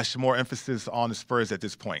 Josh, more emphasis on the Spurs at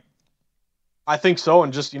this point. I think so,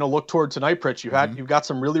 and just look toward tonight, Pritch. You've got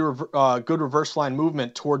some really good reverse line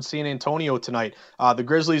movement towards San Antonio tonight. The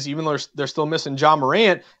Grizzlies, even though they're still missing Ja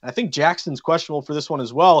Morant, and I think Jackson's questionable for this one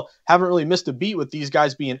as well, haven't really missed a beat with these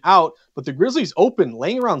guys being out. But the Grizzlies open,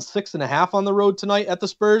 laying around 6.5 on the road tonight at the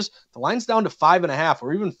Spurs. The line's down to 5.5,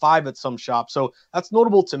 or even 5 at some shops. So that's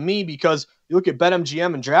notable to me because you look at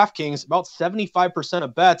BetMGM and DraftKings, about 75%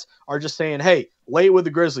 of bets are just saying, hey, lay it with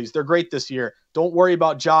the Grizzlies. They're great this year. Don't worry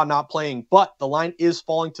about Ja not playing. But the line is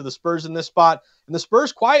falling to the Spurs in this spot. And the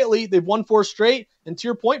Spurs quietly, they've won 4 straight. And to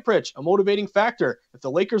your point, Pritch, a motivating factor. If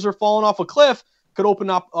the Lakers are falling off a cliff, could open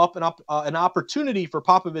up an opportunity for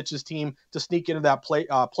Popovich's team to sneak into that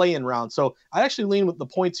play-in round. So I actually lean with the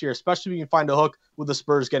points here, especially if you can find a hook with the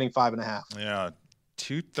Spurs getting 5.5. Yeah.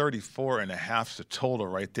 234.5 is the total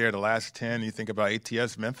right there. The last 10, you think about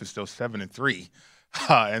ATS, Memphis still 7-3.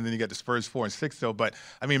 And then you got the Spurs 4-6 though. But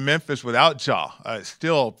I mean, Memphis without Ja,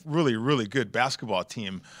 still really, really good basketball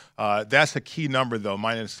team. That's a key number though,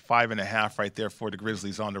 -5.5 right there for the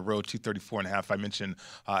Grizzlies on the road. 234.5 I mentioned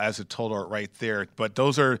as a total right there. But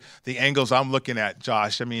those are the angles I'm looking at,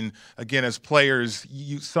 Josh. I mean, again, as players,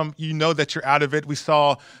 you know that you're out of it. We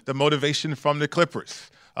saw the motivation from the Clippers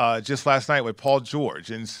just last night with Paul George.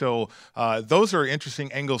 And so those are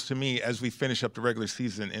interesting angles to me as we finish up the regular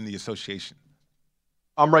season in the association.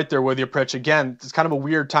 I'm right there with you, Pritch. Again, it's kind of a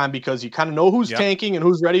weird time because you kind of know who's tanking and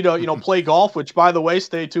who's ready to, play golf, which, by the way,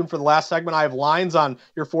 stay tuned for the last segment. I have lines on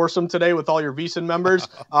your foursome today with all your VSiN members.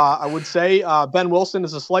 I would say Ben Wilson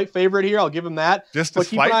is a slight favorite here. I'll give him that. Just a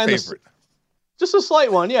slight favorite. Just a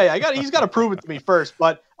slight one. Yeah. He's got to prove it to me first.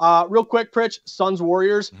 But real quick, Pritch, Suns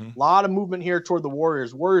Warriors, a lot of movement here toward the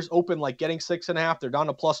Warriors. Warriors open like getting 6.5. They're down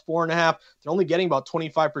to +4.5. They're only getting about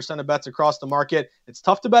 25% of bets across the market. It's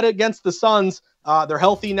tough to bet against the Suns. They're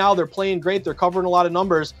healthy now. They're playing great. They're covering a lot of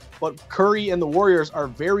numbers. But Curry and the Warriors are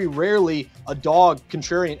very rarely a dog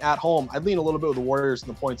contrarian at home. I'd lean a little bit with the Warriors and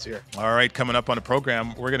the points here. All right, coming up on the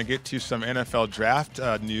program, we're going to get to some NFL draft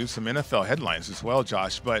news, some NFL headlines as well,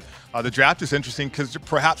 Josh. But the draft is interesting because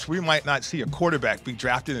perhaps we might not see a quarterback be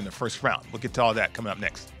drafted in the first round. We'll get to all that coming up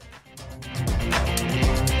next.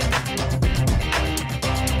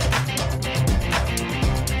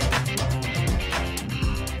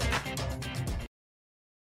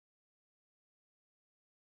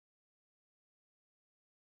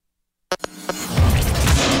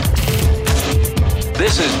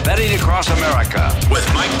 This is Betting Across America with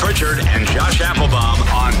Mike Pritchard and Josh Applebaum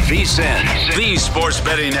on VSiN, the Sports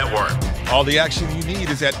Betting Network. All the action you need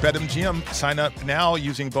is at BetMGM. Sign up now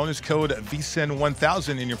using bonus code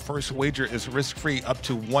VSiN1000 and your first wager is risk-free up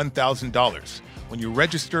to $1,000. When you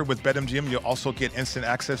register with BetMGM, you'll also get instant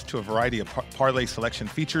access to a variety of parlay selection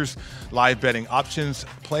features, live betting options,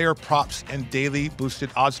 player props, and daily boosted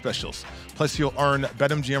odds specials. Plus, you'll earn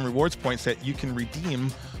BetMGM rewards points that you can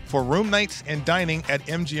redeem for room nights and dining at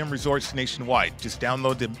MGM resorts nationwide. Just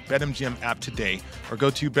download the BetMGM app today or go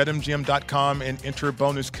to betmgm.com and enter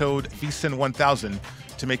bonus code VSiN1000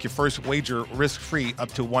 to make your first wager risk-free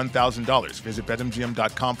up to $1,000. Visit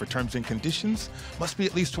betmgm.com for terms and conditions. Must be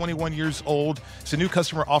at least 21 years old. It's a new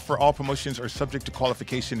customer offer. All promotions are subject to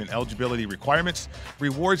qualification and eligibility requirements.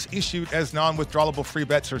 Rewards issued as non-withdrawable free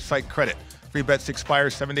bets or site credit. Free bets expire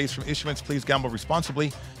 7 days from issuance. Please gamble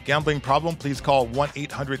responsibly. Gambling problem? Please call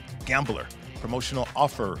 1-800-GAMBLER. Promotional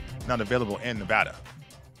offer not available in Nevada.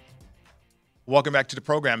 Welcome back to the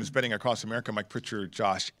program. It's Betting Across America. Mike Pritchard,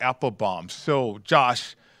 Josh Applebaum. So,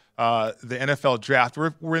 Josh, the NFL draft,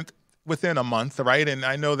 we're within a month, right? And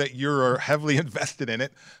I know that you're heavily invested in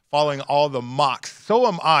it, following all the mocks. So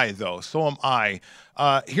am I, though. So am I.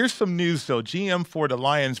 Here's some news, though. GM for the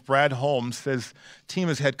Lions, Brad Holmes, says team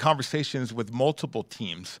has had conversations with multiple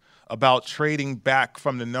teams about trading back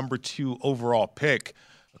from the number 2 overall pick.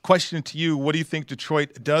 A question to you, what do you think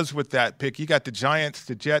Detroit does with that pick? You got the Giants,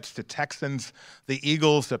 the Jets, the Texans, the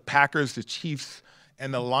Eagles, the Packers, the Chiefs,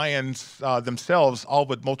 and the Lions themselves, all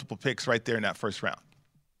with multiple picks right there in that first round.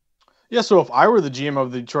 Yeah, so if I were the GM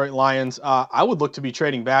of the Detroit Lions, I would look to be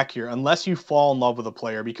trading back here unless you fall in love with a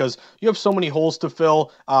player, because you have so many holes to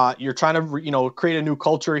fill. You're trying to, create a new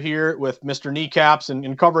culture here with Mr. Kneecaps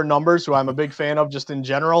and cover numbers, who I'm a big fan of just in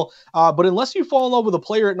general. But unless you fall in love with a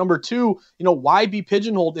player at number 2, why be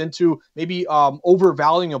pigeonholed into maybe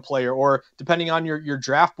overvaluing a player, or depending on your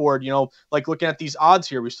draft board, like looking at these odds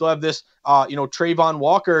here, we still have this Trayvon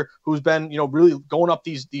Walker, who's been, really going up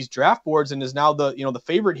these draft boards and is now the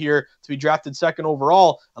favorite here to be drafted 2nd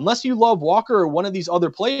overall. Unless you love Walker or one of these other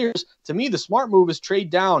players, to me, the smart move is trade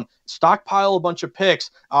down, stockpile a bunch of picks.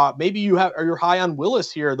 Maybe you're high on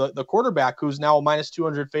Willis here, the quarterback, who's now a minus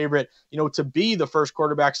 200 favorite, to be the first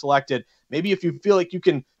quarterback selected. Maybe if you feel like you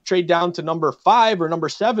can trade down to number 5 or number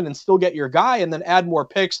 7 and still get your guy, and then add more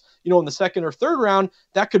picks, in the 2nd or 3rd round,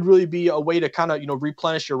 that could really be a way to kind of,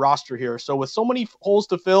 replenish your roster here. So with so many holes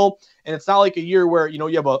to fill, and it's not like a year where,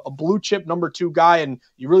 you have a blue chip number 2 guy and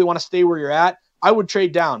you really want to stay where you're at, I would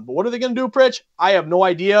trade down. But what are they going to do, Pritch? I have no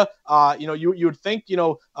idea. You would think,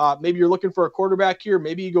 maybe you're looking for a quarterback here.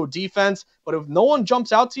 Maybe you go defense. But if no one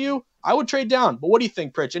jumps out to you, I would trade down. But what do you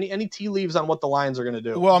think, Pritch? Any tea leaves on what the Lions are going to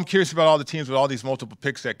do? Well, I'm curious about all the teams with all these multiple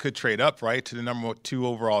picks that could trade up, right, to the number 2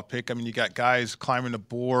 overall pick. I mean, you got guys climbing the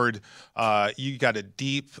board. You got a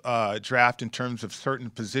deep draft in terms of certain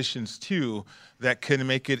positions, too, that can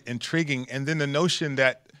make it intriguing. And then the notion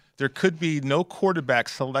that there could be no quarterback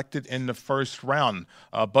selected in the first round.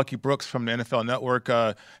 Bucky Brooks from the NFL Network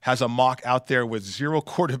has a mock out there with 0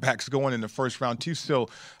 quarterbacks going in the first round, too. So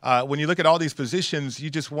when you look at all these positions,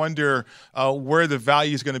 you just wonder where the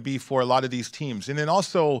value is going to be for a lot of these teams. And then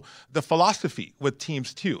also the philosophy with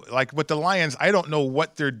teams, too. Like with the Lions, I don't know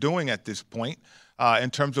what they're doing at this point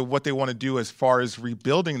in terms of what they want to do as far as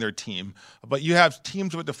rebuilding their team. But you have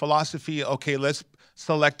teams with the philosophy, okay, let's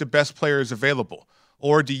select the best players available.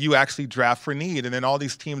 Or do you actually draft for need? And then all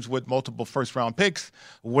these teams with multiple first-round picks,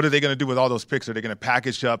 what are they going to do with all those picks? Are they going to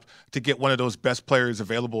package up to get one of those best players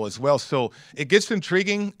available as well? So it gets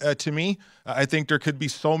intriguing to me. I think there could be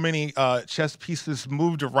so many chess pieces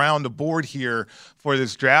moved around the board here for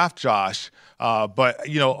this draft, Josh. But,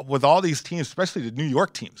 with all these teams, especially the New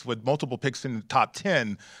York teams with multiple picks in the top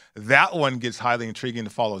 10, that one gets highly intriguing to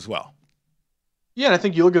follow as well. Yeah, and I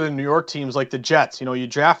think you look at the New York teams like the Jets. You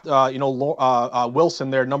draft, Wilson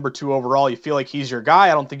there, number 2 overall. You feel like he's your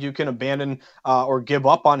guy. I don't think you can abandon or give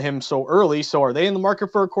up on him so early. So are they in the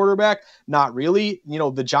market for a quarterback? Not really.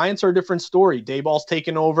 The Giants are a different story. Dayball's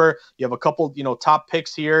taken over. You have a couple, top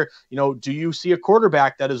picks here. Do you see a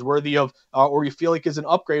quarterback that is worthy of, or you feel like is an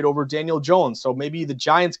upgrade over Daniel Jones? So maybe the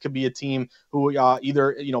Giants could be a team who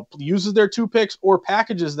either, uses their 2 picks or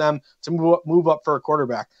packages them to move up for a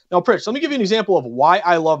quarterback. Now, Pritch, let me give you an example of why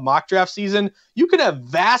I love mock draft season. You can have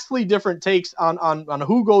vastly different takes on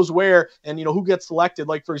who goes where and who gets selected.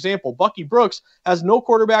 Like, for example, Bucky Brooks has no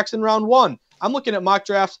quarterbacks in round 1. I'm looking at mock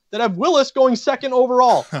drafts that have Willis going second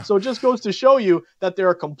overall. So it just goes to show you that there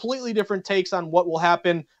are completely different takes on what will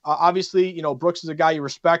happen. Obviously, Brooks is a guy you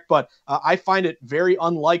respect, but I find it very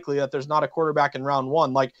unlikely that there's not a quarterback in round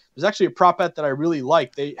one. Like, there's actually a prop bet that I really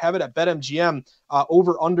like. They have it at BetMGM,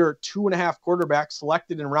 over under 2.5 quarterbacks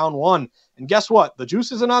selected in round one. And guess what? The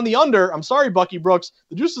juice isn't on the under. I'm sorry, Bucky Brooks.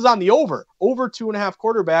 The juice is on the over 2.5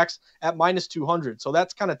 quarterbacks at -200. So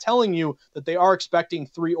that's kind of telling you that they are expecting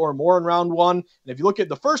 3 or more in round one. And if you look at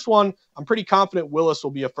the first one, I'm pretty confident Willis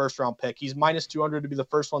will be a first-round pick. He's -200 to be the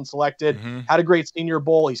first one selected. Had a great Senior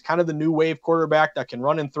Bowl. He's kind of the new wave quarterback that can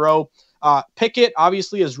run and throw. Pickett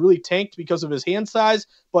obviously has really tanked because of his hand size,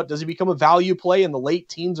 but does he become a value play in the late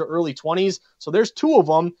teens or early 20s? So there's 2 of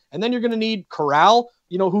them. And then you're going to need Corral,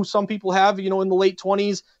 who some people have, in the late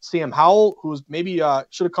 20s. Sam Howell, who's maybe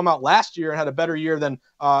should have come out last year and had a better year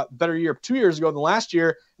 2 years ago than last year.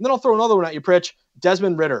 And then I'll throw another one at you, Pritch.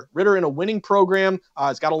 Desmond Ritter. Ritter in a winning program.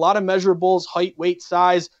 He's got a lot of measurables, height, weight,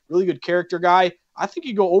 size, really good character guy. I think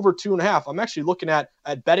you go over 2.5. I'm actually looking at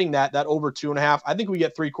betting that over 2.5. I think we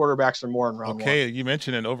get 3 quarterbacks or more in round one. Okay, you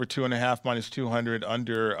mentioned an over 2.5 -200,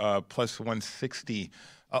 under +160.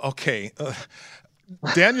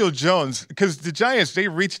 Daniel Jones, because the Giants, they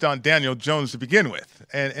reached on Daniel Jones to begin with.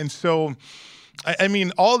 And so, I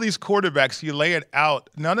mean, all these quarterbacks, you lay it out,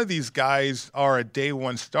 none of these guys are a day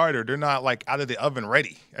one starter. They're not like out of the oven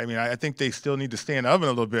ready. I mean, I think they still need to stay in the oven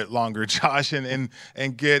a little bit longer, Josh, and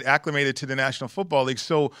get acclimated to the National Football League.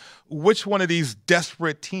 So which one of these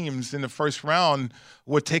desperate teams in the first round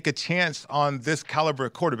would take a chance on this caliber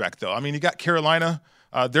of quarterback, though? I mean, you got Carolina.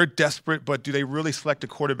 They're desperate, but do they really select a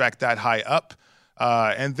quarterback that high up?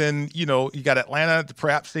 And then, you got Atlanta.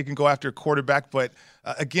 Perhaps they can go after a quarterback. But,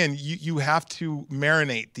 again, you have to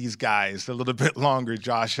marinate these guys a little bit longer,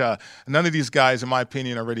 Josh. None of these guys, in my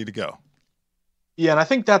opinion, are ready to go. Yeah, and I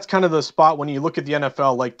think that's kind of the spot when you look at the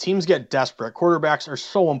NFL, like teams get desperate. Quarterbacks are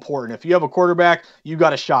so important. If you have a quarterback, you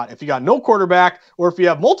got a shot. If you got no quarterback, or if you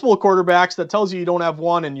have multiple quarterbacks, that tells you don't have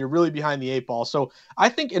one and you're really behind the 8 ball. So I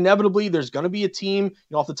think inevitably there's going to be a team,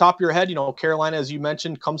 off the top of your head, Carolina, as you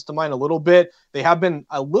mentioned, comes to mind a little bit. They have been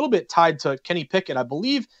a little bit tied to Kenny Pickett. I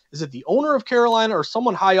believe, is it the owner of Carolina or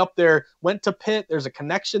someone high up there went to Pitt? There's a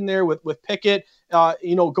connection there with Pickett.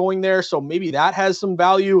 Going there. So maybe that has some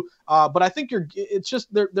value. But I think it's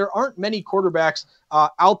just there aren't many quarterbacks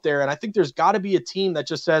out there. And I think there's got to be a team that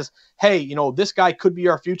just says, hey, this guy could be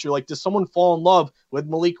our future. Like, does someone fall in love with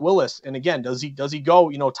Malik Willis? And again, does he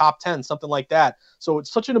go, top 10, something like that? So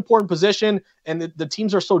it's such an important position. And the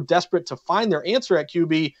teams are so desperate to find their answer at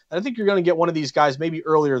QB that I think you're going to get one of these guys maybe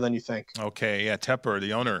earlier than you think. Okay. Yeah. Tepper,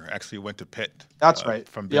 the owner, actually went to Pitt. That's right.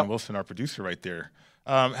 From Ben Wilson, our producer right there.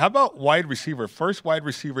 How about wide receiver? First wide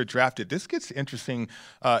receiver drafted. This gets interesting.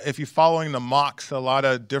 If you're following the mocks, a lot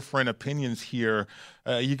of different opinions here.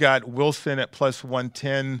 You got Wilson at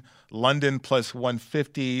 +110, London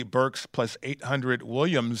 +150, Burks +800,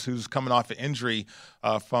 Williams, who's coming off an injury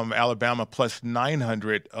from Alabama,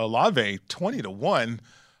 +900, Olave 20-1,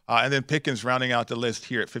 and then Pickens rounding out the list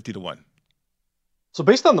here at 50-1. So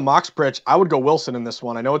based on the mock spread, I would go Wilson in this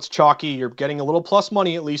one. I know it's chalky. You're getting a little plus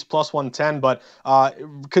money, at least +110, but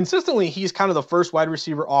consistently he's kind of the first wide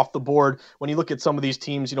receiver off the board when you look at some of these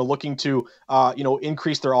teams, looking to,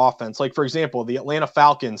 increase their offense. Like, for example, the Atlanta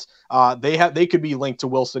Falcons, they could be linked to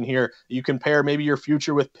Wilson here. You compare maybe your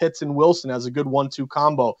future with Pitts and Wilson as a good 1-2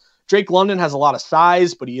 combo. Drake London has a lot of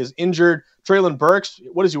size, but he is injured. Treylon Burks,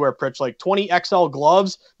 what does he wear, Pritch? Like 20 XL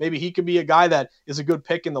gloves? Maybe he could be a guy that is a good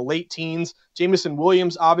pick in the late teens. Jamison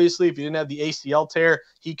Williams, obviously, if he didn't have the ACL tear,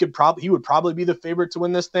 he would probably be the favorite to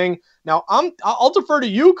win this thing. Now, I'll defer to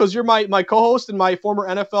you because you're my co-host and my former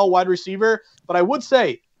NFL wide receiver, but I would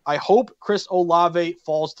say, I hope Chris Olave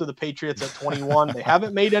falls to the Patriots at 21. They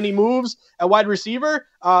haven't made any moves at wide receiver.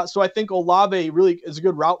 So I think Olave really is a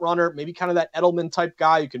good route runner, maybe kind of that Edelman type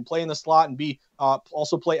guy who can play in the slot and be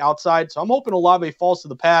also play outside. So I'm hoping Olave falls to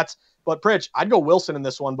the Pats. But Pritch, I'd go Wilson in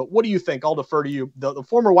this one. But what do you think? I'll defer to you, the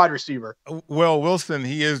former wide receiver. Well, Wilson,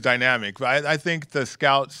 he is dynamic. I think the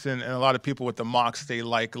scouts and a lot of people with the mocks, they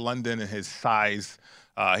like London and his size.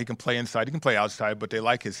 He can play inside, he can play outside, but they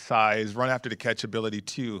like his size, run after the catch ability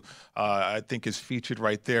too. I think is featured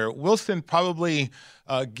right there. Wilson probably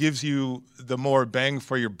gives you the more bang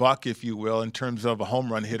for your buck, if you will, in terms of a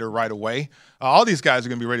home run hitter right away. All these guys are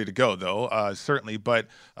going to be ready to go, though, certainly. But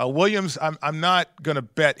Williams, I'm not going to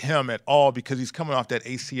bet him at all because he's coming off that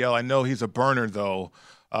ACL. I know he's a burner, though.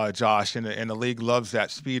 Josh, and the league loves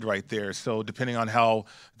that speed right there. So depending on how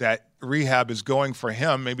that rehab is going for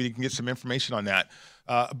him, maybe you can get some information on that.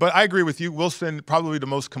 But I agree with you. Wilson, probably the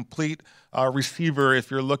most complete receiver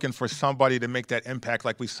if you're looking for somebody to make that impact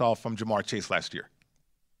like we saw from Ja'Marr Chase last year.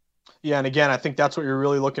 Yeah, and again, I think that's what you're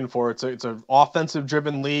really looking for. It's an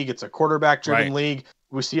offensive-driven league. It's a quarterback-driven league.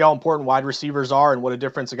 We see how important wide receivers are and what a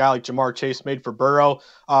difference a guy like Ja'Marr Chase made for Burrow.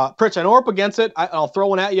 Pritch, I know we're up against it. I'll throw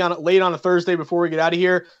one at you late on a Thursday before we get out of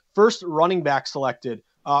here. First running back selected,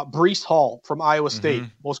 Breece Hall from Iowa State.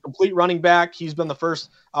 Most complete running back. He's been the first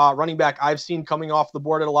running back I've seen coming off the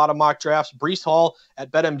board at a lot of mock drafts. Breece Hall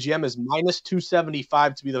at BetMGM is minus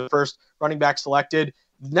 275 to be the first running back selected.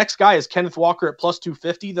 The next guy is Kenneth Walker at plus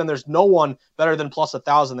 250. Then there's no one better than plus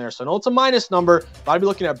 1,000 there. So I know it's a minus number, but I'd be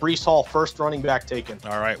looking at Breece Hall, first running back taken.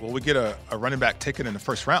 All right. Well, we get a running back taken in the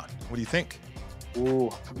first round. What do you think?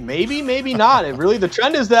 Ooh, maybe not. The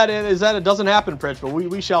trend is that it doesn't happen, Pritch, but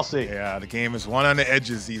we shall see. Yeah, the game is one on the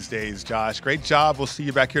edges these days, Josh. Great job. We'll see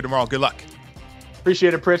you back here tomorrow. Good luck.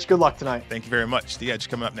 Appreciate it, Pritch. Good luck tonight. Thank you very much. The Edge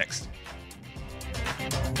coming up next.